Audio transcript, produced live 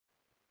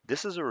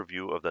This is a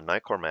review of the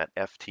Nikkormat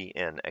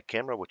FTN, a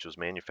camera which was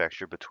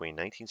manufactured between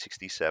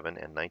 1967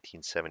 and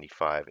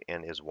 1975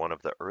 and is one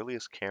of the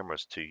earliest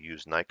cameras to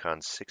use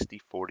Nikon's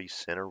 60/40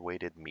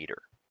 center-weighted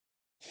meter.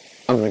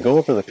 I'm going to go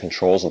over the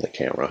controls of the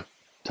camera,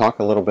 talk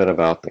a little bit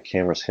about the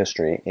camera's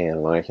history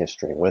and my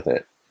history with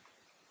it.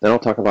 Then I'll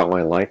talk about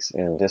my likes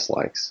and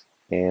dislikes,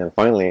 and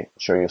finally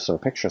show you some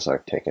pictures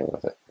I've taken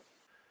with it.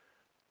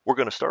 We're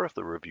going to start off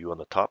the review on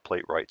the top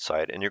plate right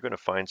side, and you're going to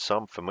find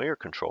some familiar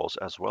controls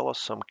as well as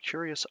some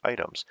curious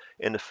items.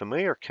 In the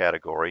familiar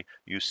category,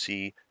 you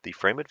see the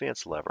frame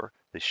advance lever,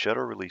 the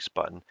shutter release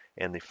button,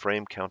 and the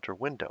frame counter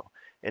window.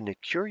 In the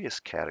curious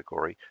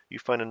category, you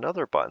find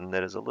another button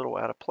that is a little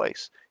out of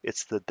place.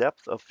 It's the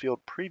depth of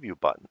field preview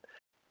button.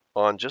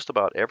 On just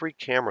about every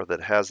camera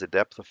that has a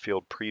depth of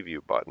field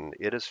preview button,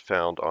 it is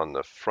found on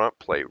the front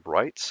plate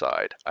right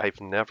side. I've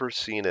never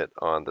seen it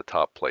on the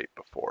top plate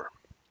before.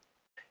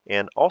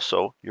 And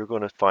also, you're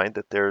going to find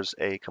that there's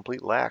a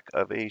complete lack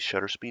of a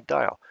shutter speed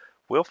dial.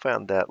 We'll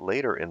find that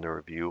later in the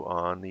review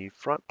on the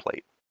front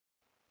plate.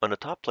 On the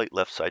top plate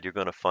left side, you're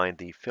going to find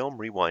the film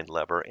rewind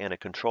lever and a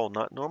control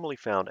not normally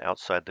found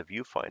outside the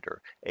viewfinder,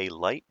 a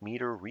light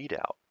meter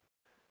readout.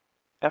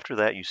 After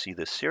that, you see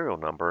the serial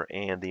number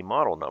and the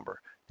model number.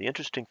 The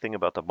interesting thing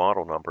about the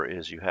model number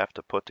is you have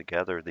to put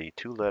together the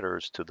two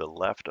letters to the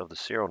left of the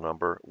serial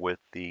number with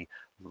the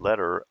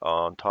letter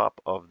on top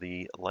of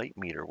the light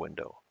meter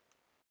window.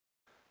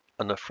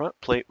 On the front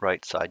plate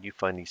right side, you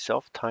find the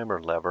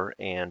self-timer lever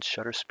and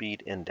shutter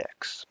speed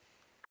index.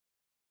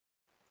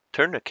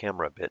 Turn the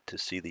camera a bit to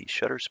see the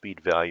shutter speed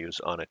values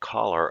on a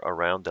collar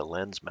around the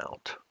lens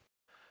mount.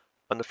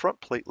 On the front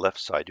plate left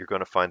side, you're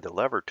going to find the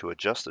lever to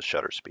adjust the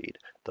shutter speed,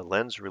 the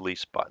lens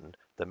release button,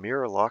 the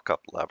mirror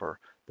lockup lever,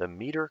 the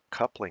meter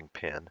coupling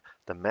pin,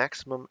 the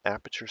maximum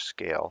aperture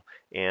scale,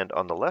 and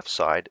on the left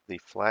side, the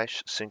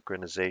flash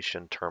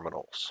synchronization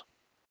terminals.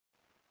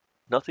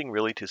 Nothing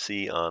really to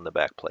see on the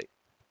back plate.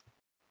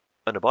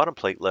 On the bottom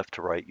plate left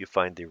to right, you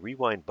find the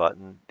rewind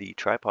button, the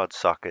tripod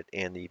socket,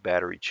 and the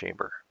battery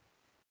chamber.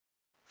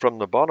 From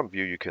the bottom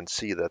view, you can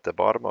see that the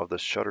bottom of the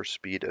shutter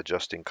speed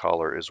adjusting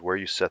collar is where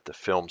you set the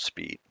film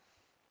speed.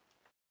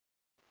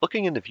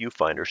 Looking in the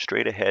viewfinder,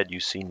 straight ahead you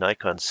see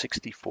Nikon's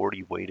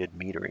 60/40 weighted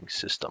metering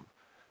system.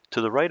 To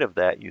the right of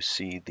that, you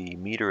see the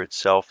meter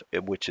itself,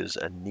 which is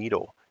a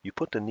needle. You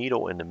put the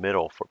needle in the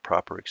middle for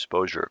proper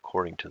exposure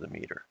according to the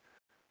meter.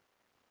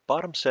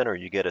 Bottom center,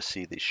 you get to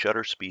see the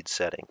shutter speed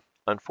setting.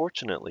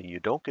 Unfortunately, you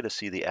don't get to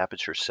see the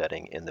aperture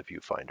setting in the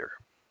viewfinder.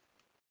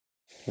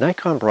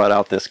 Nikon brought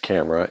out this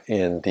camera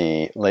in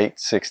the late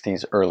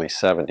 60s, early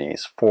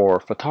 70s for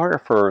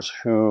photographers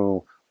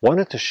who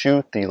wanted to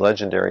shoot the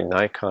legendary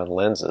Nikon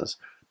lenses,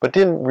 but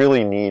didn't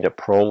really need a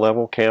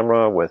pro-level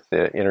camera with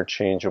the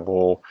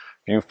interchangeable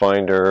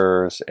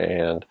viewfinders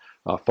and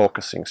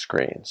focusing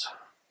screens.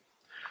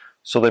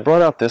 So they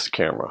brought out this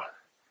camera.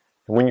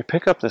 And when you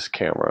pick up this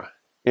camera,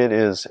 it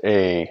is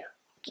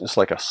just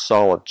like a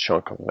solid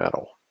chunk of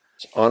metal.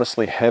 It's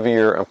honestly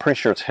heavier. I'm pretty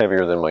sure it's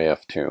heavier than my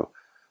F2.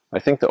 I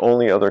think the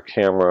only other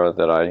camera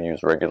that I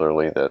use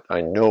regularly that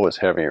I know is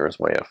heavier is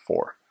my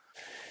F4.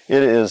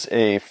 It is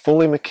a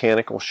fully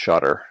mechanical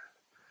shutter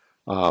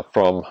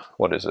from,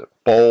 what is it,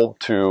 bulb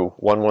to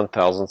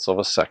 1/1000th of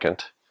a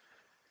second.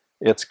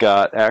 It's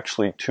got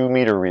actually 2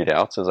 meter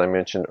readouts, as I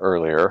mentioned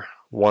earlier,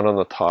 one on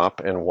the top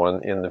and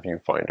one in the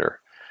viewfinder.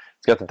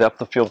 It's got the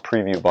depth of field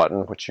preview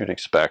button, which you'd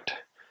expect.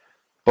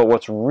 But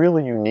what's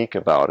really unique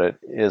about it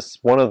is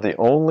one of the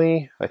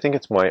only, I think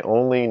it's my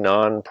only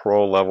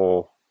non-pro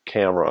level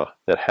camera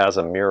that has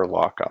a mirror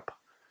lockup.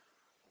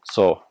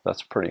 So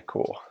that's pretty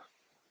cool.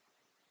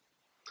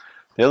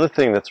 The other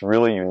thing that's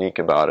really unique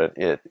about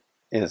it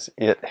is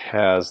it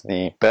has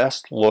the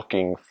best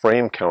looking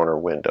frame counter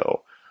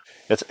window.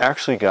 It's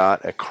actually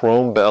got a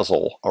chrome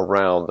bezel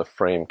around the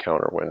frame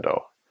counter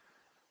window.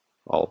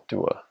 I'll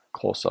do a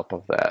close-up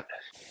of that.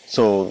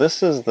 So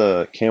this is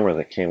the camera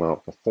that came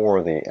out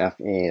before the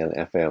FE and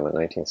FM in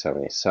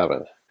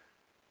 1977.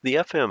 The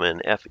FM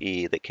and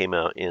FE that came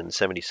out in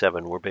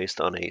 '77 were based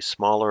on a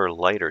smaller,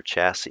 lighter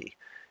chassis.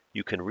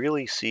 You can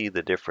really see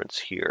the difference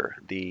here.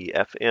 The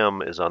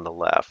FM is on the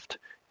left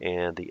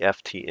and the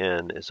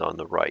FTN is on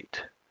the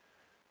right.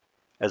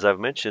 As I've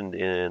mentioned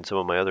in some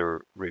of my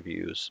other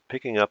reviews,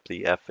 picking up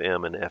the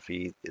FM and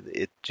FE,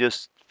 it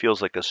just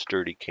feels like a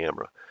sturdy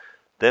camera.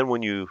 Then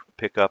when you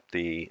pick up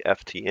the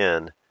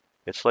FTN,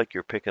 it's like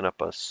you're picking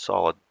up a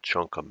solid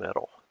chunk of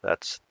metal.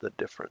 That's the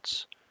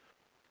difference.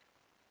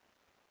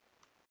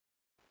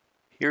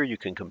 Here you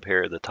can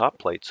compare the top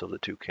plates of the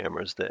two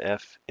cameras. The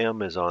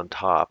FM is on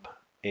top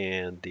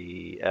and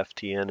the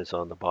FTN is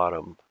on the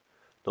bottom.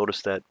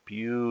 Notice that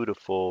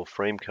beautiful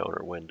frame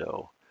counter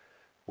window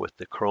with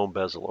the chrome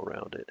bezel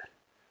around it.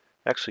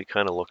 Actually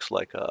kind of looks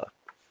like a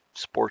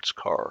sports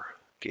car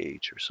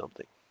gauge or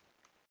something.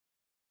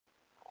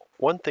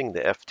 One thing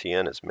the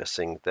FTN is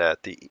missing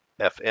that the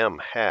FM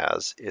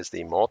has is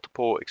the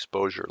multiple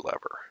exposure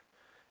lever.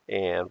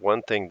 And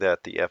one thing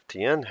that the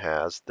FTN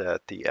has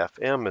that the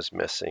FM is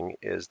missing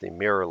is the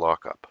mirror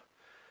lockup.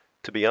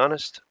 To be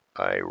honest,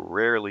 I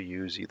rarely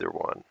use either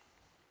one.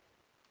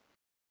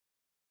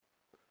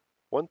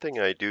 One thing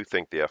I do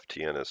think the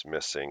FTN is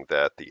missing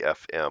that the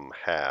FM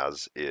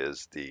has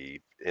is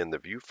in the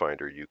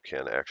viewfinder you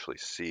can actually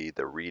see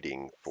the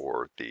reading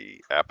for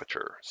the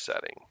aperture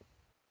setting.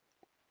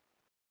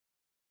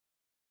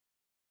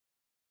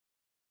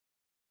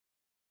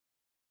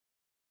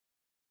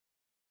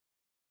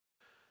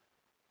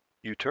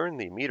 You turn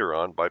the meter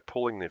on by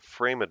pulling the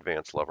frame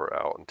advance lever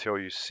out until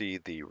you see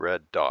the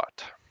red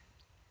dot.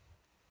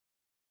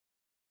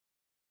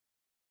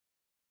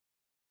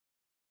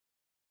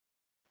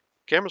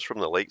 Cameras from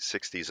the late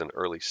 60s and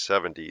early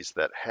 70s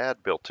that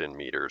had built-in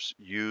meters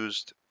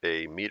used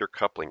a meter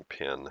coupling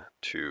pin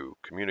to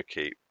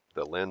communicate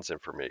the lens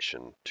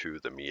information to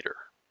the meter.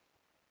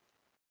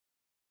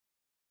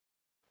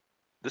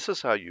 This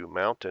is how you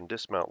mount and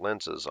dismount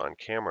lenses on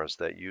cameras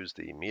that use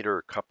the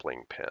meter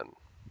coupling pin.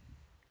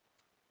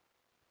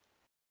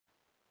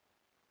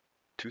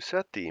 To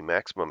set the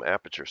maximum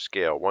aperture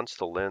scale, once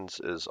the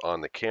lens is on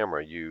the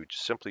camera, you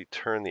simply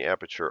turn the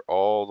aperture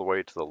all the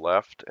way to the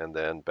left and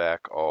then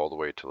back all the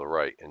way to the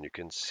right. And you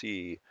can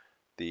see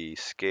the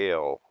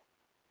scale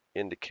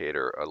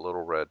indicator, a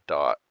little red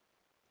dot,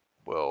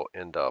 will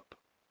end up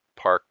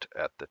parked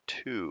at the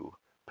 2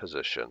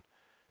 position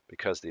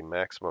because the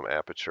maximum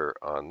aperture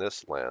on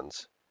this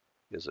lens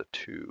is a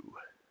 2.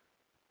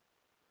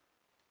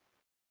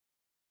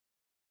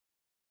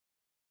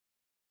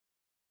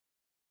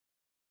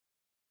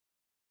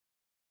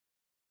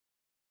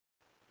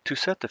 To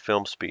set the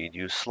film speed,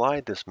 you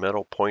slide this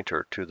metal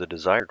pointer to the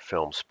desired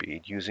film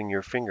speed using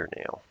your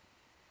fingernail.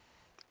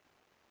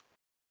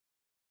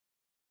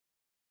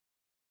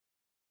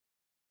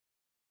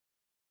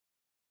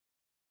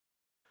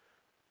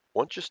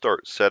 Once you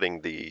start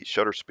setting the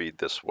shutter speed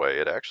this way,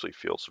 it actually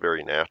feels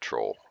very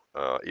natural,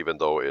 even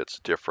though it's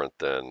different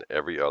than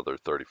every other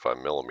 35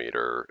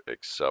 millimeter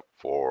except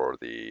for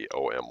the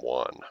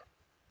OM1.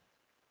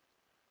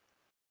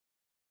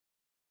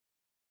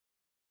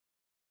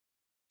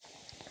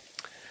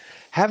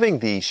 Having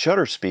the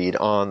shutter speed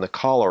on the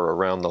collar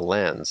around the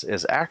lens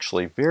is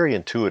actually very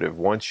intuitive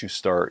once you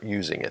start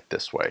using it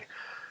this way.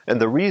 And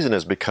the reason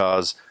is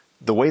because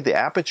the way the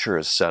aperture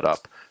is set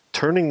up,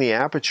 turning the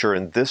aperture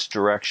in this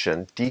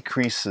direction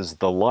decreases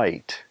the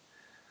light,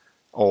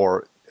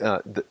 or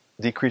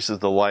decreases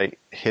the light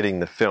hitting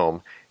the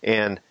film,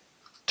 and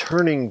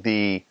turning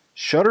the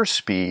shutter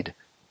speed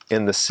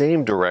in the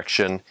same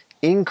direction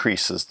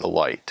increases the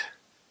light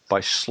by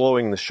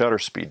slowing the shutter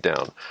speed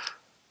down.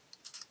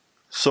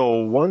 So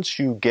once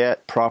you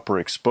get proper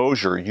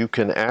exposure, you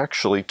can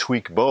actually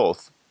tweak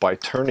both by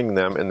turning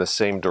them in the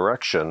same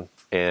direction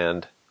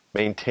and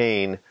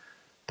maintain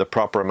the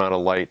proper amount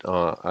of light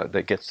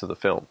that gets to the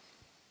film.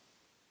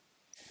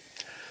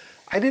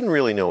 I didn't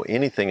really know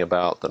anything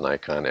about the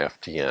Nikon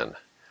FTN.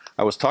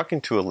 I was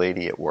talking to a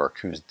lady at work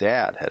whose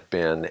dad had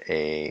been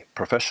a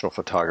professional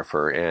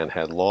photographer and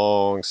had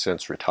long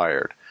since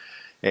retired.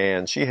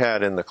 And she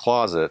had in the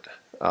closet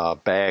a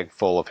bag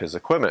full of his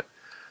equipment.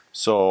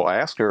 So I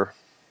asked her,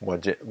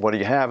 what do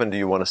you have and do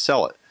you want to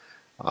sell it?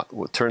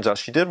 Well, it turns out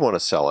she did want to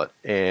sell it,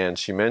 and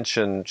she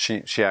mentioned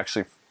she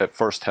actually at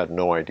first had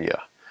no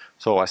idea.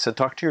 So I said,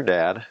 talk to your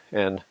dad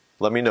and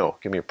let me know,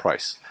 give me a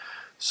price.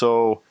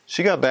 So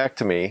she got back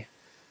to me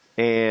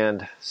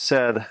and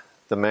said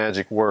the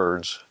magic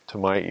words to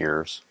my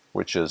ears,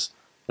 which is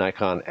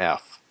Nikon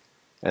F,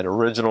 an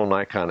original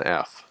Nikon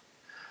F.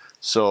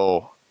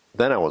 So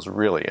then I was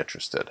really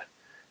interested.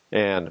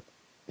 And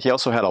he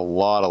also had a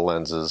lot of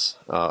lenses,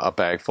 a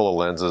bag full of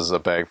lenses, a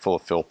bag full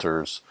of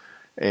filters,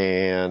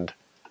 and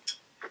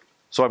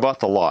so I bought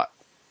the lot.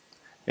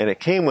 And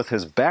it came with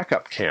his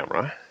backup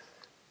camera,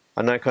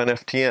 a Nikon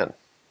FTN.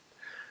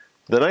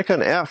 The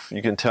Nikon F,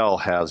 you can tell,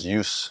 has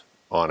use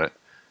on it.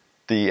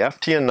 The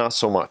FTN, not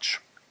so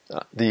much.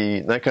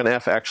 The Nikon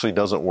F actually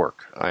doesn't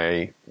work.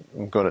 I'm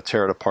going to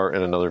tear it apart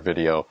in another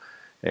video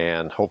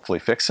and hopefully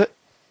fix it.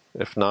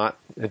 If not,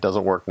 it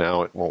doesn't work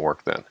now, it won't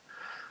work then.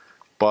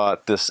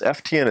 But this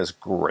FTN is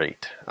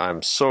great.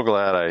 I'm so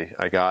glad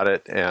I got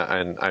it,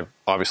 and I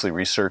obviously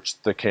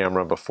researched the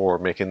camera before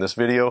making this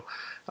video.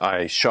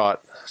 I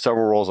shot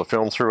several rolls of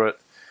film through it.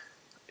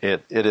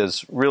 It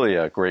is really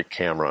a great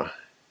camera,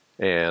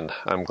 and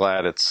I'm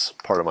glad it's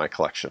part of my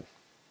collection.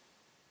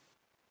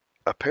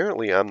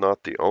 Apparently, I'm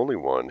not the only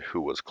one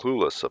who was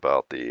clueless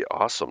about the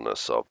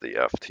awesomeness of the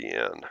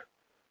FTN,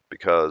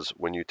 because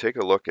when you take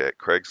a look at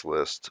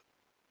Craigslist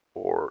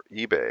or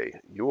eBay,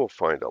 you will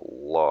find a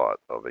lot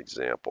of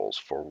examples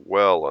for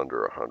well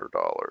under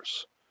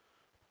 $100.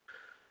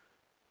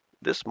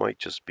 This might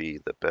just be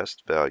the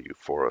best value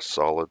for a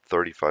solid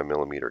 35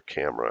 millimeter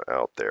camera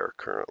out there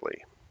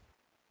currently.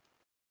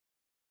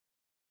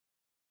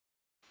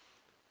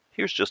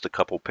 Here's just a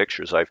couple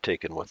pictures I've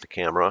taken with the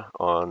camera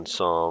on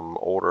some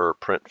older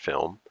print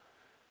film.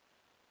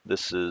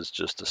 This is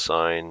just a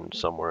sign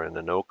somewhere in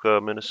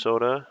Anoka,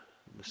 Minnesota.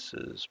 This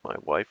is my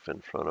wife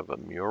in front of a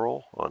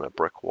mural on a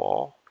brick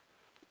wall.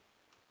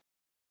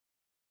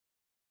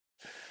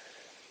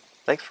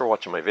 Thanks for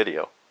watching my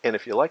video, and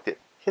if you liked it,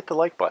 hit the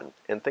like button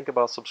and think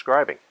about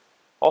subscribing.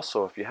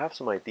 Also, if you have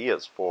some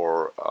ideas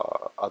for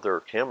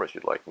other cameras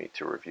you'd like me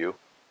to review,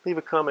 leave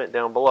a comment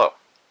down below.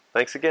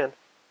 Thanks again.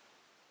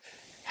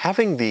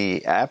 Having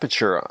the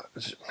aperture,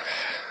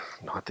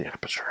 not the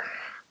aperture,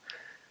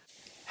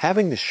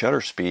 having the shutter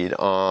speed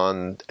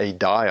on a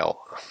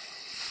dial,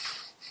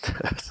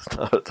 that's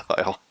not a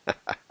dial.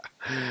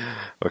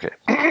 Okay.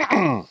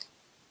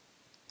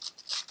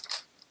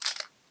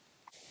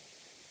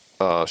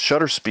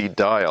 Shutter speed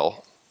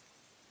dial,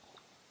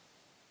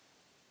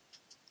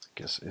 I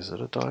guess, is it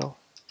a dial?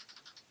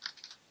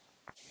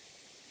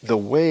 The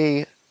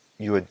way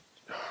you would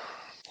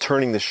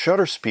turning the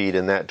shutter speed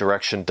in that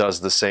direction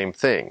does the same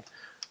thing.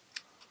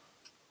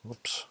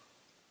 Whoops.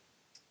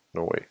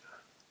 No, wait.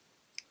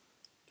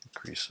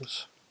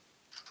 Decreases.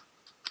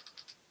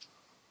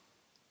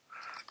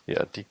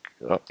 Yeah,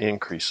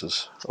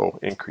 increases. Oh,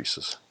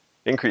 increases.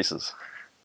 Increases.